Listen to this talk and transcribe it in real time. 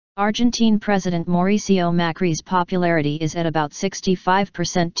Argentine President Mauricio Macri's popularity is at about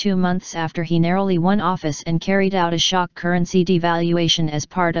 65% 2 months after he narrowly won office and carried out a shock currency devaluation as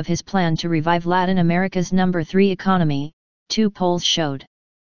part of his plan to revive Latin America's number 3 economy, 2 polls showed.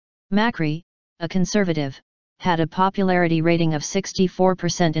 Macri, a conservative, had a popularity rating of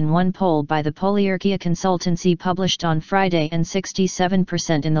 64% in one poll by the Poliarquia consultancy published on Friday and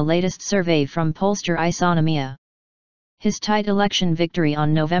 67% in the latest survey from pollster Isonomia. His tight election victory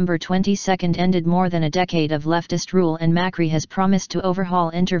on November 22 ended more than a decade of leftist rule, and Macri has promised to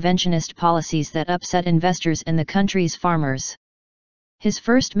overhaul interventionist policies that upset investors and the country's farmers. His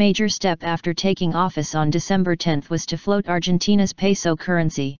first major step after taking office on December 10 was to float Argentina's peso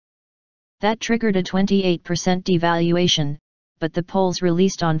currency. That triggered a 28% devaluation, but the polls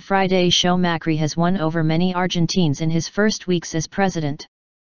released on Friday show Macri has won over many Argentines in his first weeks as president.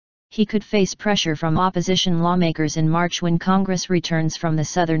 He could face pressure from opposition lawmakers in March when Congress returns from the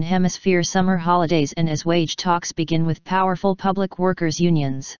Southern Hemisphere summer holidays and as wage talks begin with powerful public workers'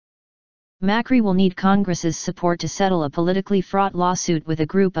 unions. Macri will need Congress's support to settle a politically fraught lawsuit with a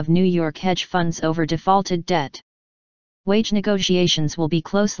group of New York hedge funds over defaulted debt. Wage negotiations will be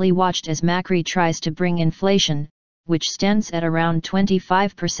closely watched as Macri tries to bring inflation, which stands at around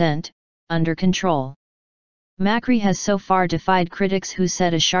 25%, under control. Macri has so far defied critics who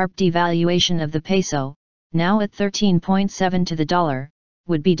said a sharp devaluation of the peso, now at 13.7 to the dollar,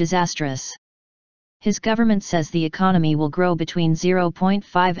 would be disastrous. His government says the economy will grow between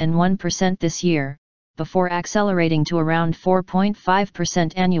 0.5 and 1% this year, before accelerating to around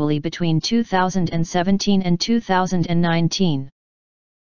 4.5% annually between 2017 and 2019.